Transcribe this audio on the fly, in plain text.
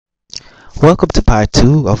Welcome to part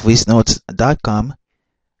 2 of Wizznotes.com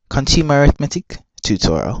Consumer Arithmetic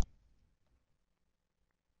tutorial.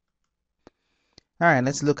 Alright,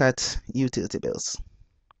 let's look at utility bills.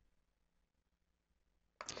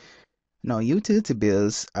 Now, utility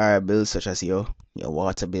bills are bills such as your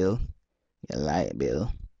water bill, your light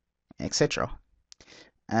bill, etc.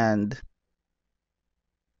 And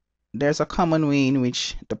there's a common way in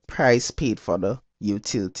which the price paid for the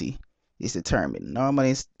utility is determined.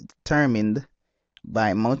 Normally, it's determined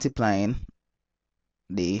by multiplying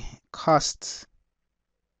the cost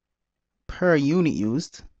per unit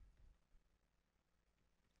used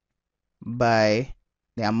by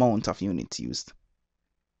the amount of units used.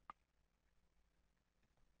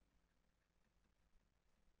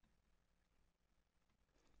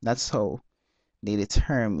 That's how they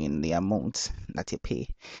determine the amount that you pay.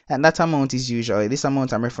 And that amount is usually, this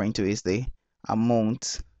amount I'm referring to is the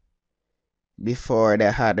amount before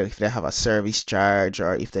they had, if they have a service charge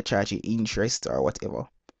or if they charge you interest or whatever.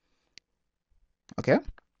 Okay,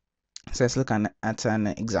 so let's look at an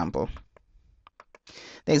example.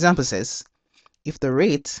 The example says, if the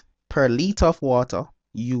rate per liter of water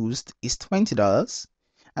used is $20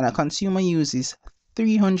 and a consumer uses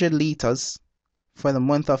 300 liters for the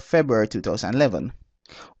month of February 2011,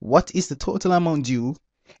 what is the total amount due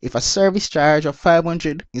if a service charge of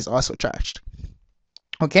 500 is also charged?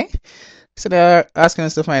 Okay, so they're asking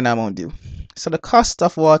us to find the amount due. So the cost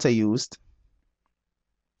of water used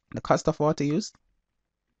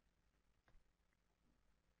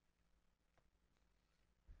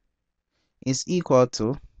is equal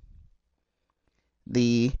to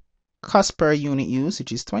the cost per unit used,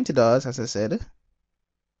 which is $20, as I said,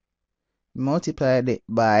 multiplied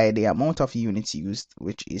by the amount of units used,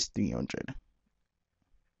 which is 300.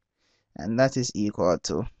 And that is equal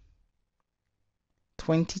to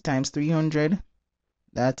 20 times 300.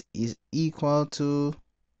 That is equal to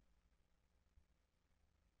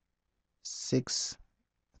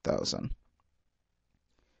 6,000.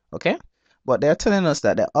 Okay, but they're telling us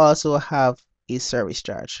that they also have a service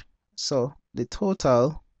charge. So the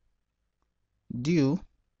total due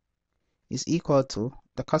is equal to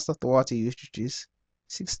the cost of the water used, which is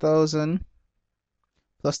 6,000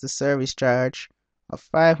 plus the service charge of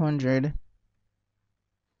 500.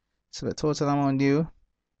 So the total amount due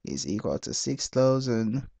is equal to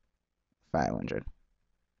 6,500.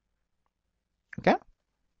 Okay, all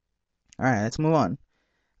right, let's move on.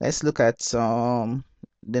 Let's look at the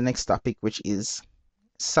next topic, which is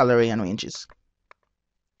salary and wages.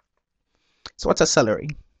 So what's a salary?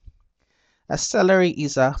 A salary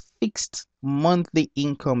is a fixed monthly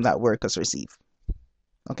income that workers receive.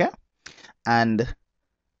 Okay, and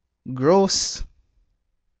gross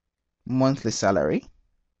monthly salary,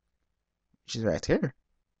 which is right here,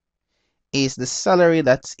 is the salary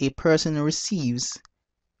that a person receives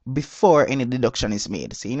before any deduction is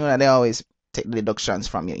made. So you know that they always take the deductions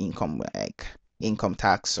from your income, like income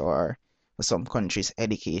tax, or for some countries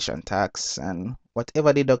education tax, and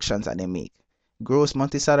whatever deductions that they make. Gross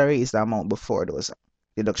monthly salary is the amount before those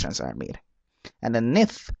deductions are made. And the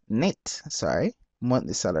net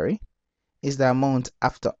monthly salary is the amount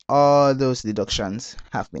after all those deductions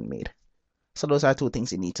have been made. So those are two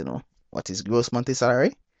things you need to know. What is gross monthly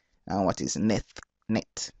salary and what is net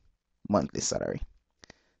monthly salary.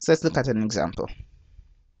 So let's look at an example.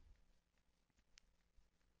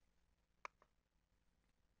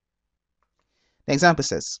 The example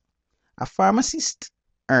says, a pharmacist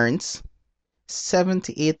earns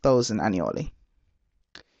 78,000 annually.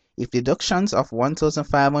 If deductions of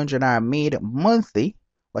 1,500 are made monthly,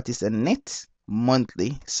 what is the net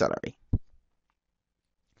monthly salary?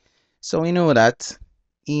 So we know that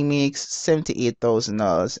he makes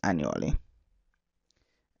 $78,000 annually,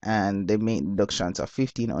 and they make deductions of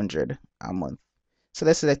 1,500 a month. So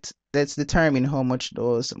let's determine how much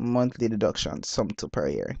those monthly deductions sum to per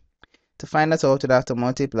year. To find that out, we'd have to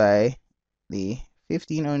multiply the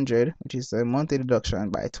 1,500, which is the monthly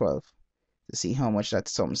deduction, by 12 to see how much that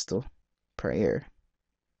sums to per year.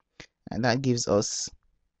 And that gives us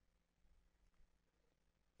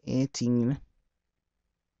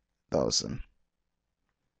 18,000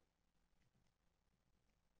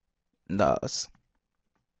 dollars.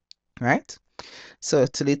 Right? So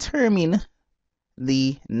to determine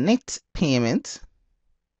the net payment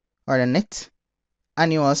or the net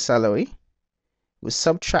annual salary, we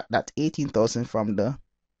subtract that 18,000 from the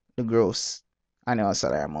gross annual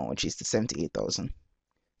salary amount, which is the 78,000.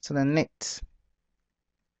 So the net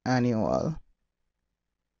annual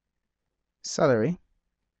salary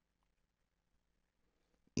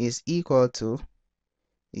is equal to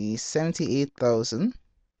the $78,000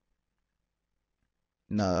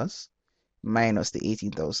 minus the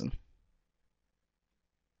 18,000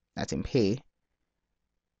 that him pay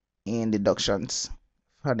in deductions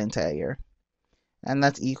for the entire year, and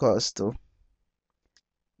that equals to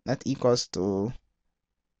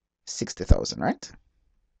 60,000, right?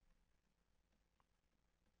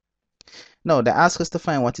 Now they ask us to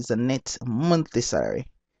find what is the net monthly salary,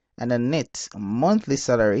 and the net monthly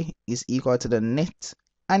salary is equal to the net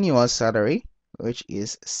annual salary, which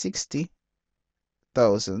is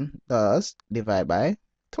 $60,000 divided by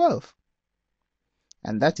 12,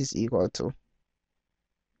 and that is equal to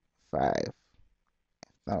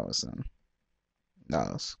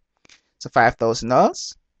 $5,000. So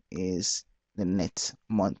 $5,000 is the net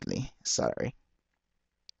monthly salary.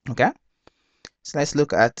 Okay, so let's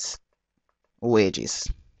look at wages.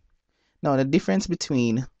 Now the difference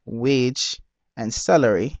between wage and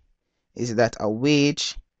salary is that a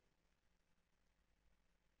wage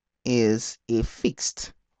is a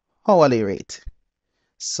fixed hourly rate.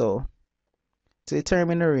 So to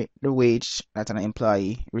determine the wage that an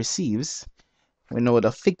employee receives, we know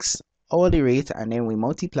the fixed hourly rate and then we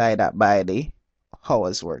multiply that by the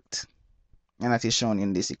hours worked. And that is shown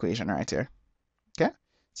in this equation right here. Okay,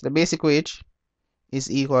 so the basic wage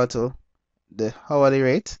is equal to the hourly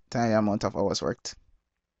rate times the amount of hours worked.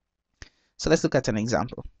 So let's look at an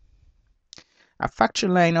example. A factory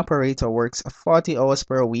line operator works 40 hours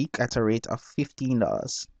per week at a rate of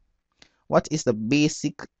 $15. What is the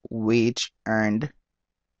basic wage earned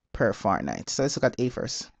per fortnight? So let's look at A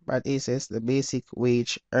first. Part A says the basic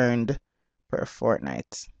wage earned per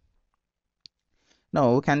fortnight.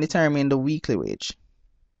 Now we can determine the weekly wage.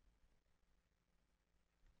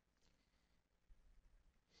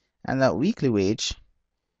 And that weekly wage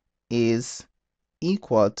is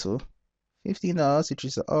equal to $15, which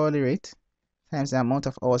is the hourly rate, times the amount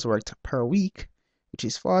of hours worked per week, which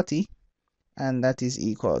is 40, and that is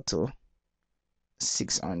equal to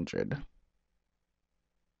 $600,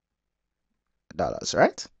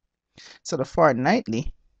 right? So the fortnight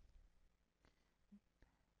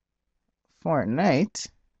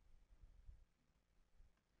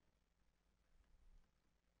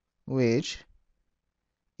wage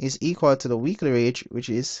is equal to the weekly wage, which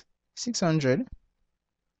is 600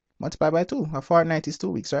 multiplied by 2. A fortnight is 2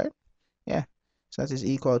 weeks, right? Yeah, so that is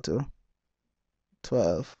equal to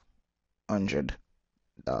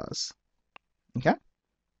 $1,200. Okay,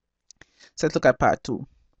 so let's look at part 2.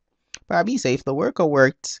 Part B says if the worker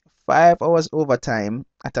worked 5 hours overtime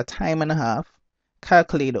at a time and a half,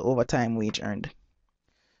 calculate the overtime wage earned.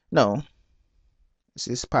 No, this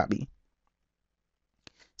is part B.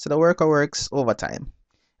 So the worker works overtime,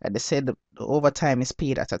 and they said the overtime is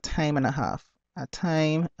paid at a time and a half. A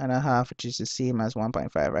time and a half, which is the same as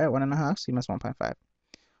 1.5, right? 1.5, same as 1.5.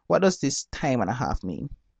 What does this time and a half mean?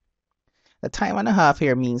 The time and a half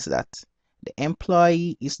here means that the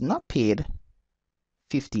employee is not paid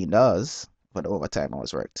 $15 for the overtime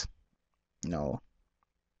hours worked. No,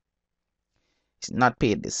 he's not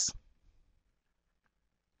paid this.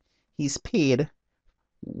 He's paid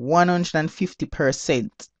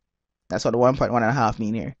 150%. That's what the 1.1.5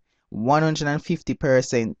 mean here.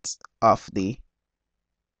 150% of the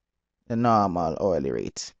normal hourly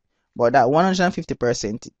rate. But that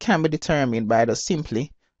 150% can be determined by just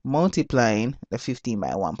simply multiplying the 15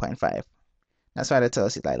 by 1.5. That's why they tell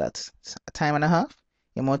us it like that. So a time and a half,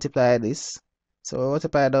 you multiply this. So we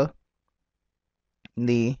multiply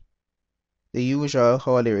the usual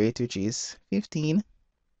hourly rate, which is 15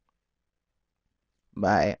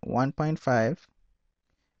 by 1.5,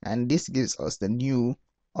 and this gives us the new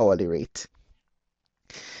hourly rate.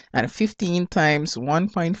 And 15 times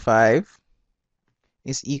 1.5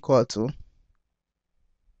 is equal to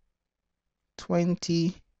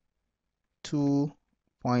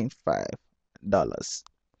 $22.5.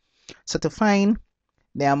 So to find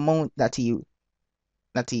the amount that he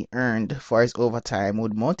earned for his overtime,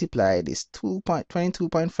 would multiply this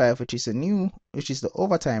 22.5, which is the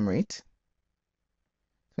overtime rate,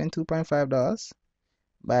 $22.5,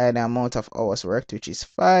 by the amount of hours worked, which is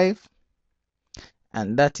 5,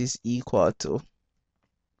 and that is equal to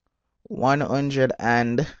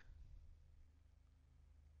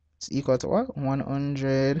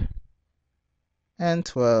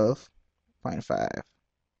 112.5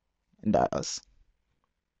 dollars.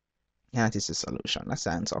 And that is the solution. That's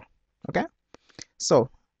the answer. Okay, so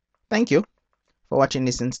thank you for watching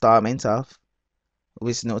this installment of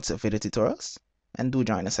Wizznotes video tutorials, and do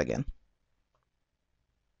join us again.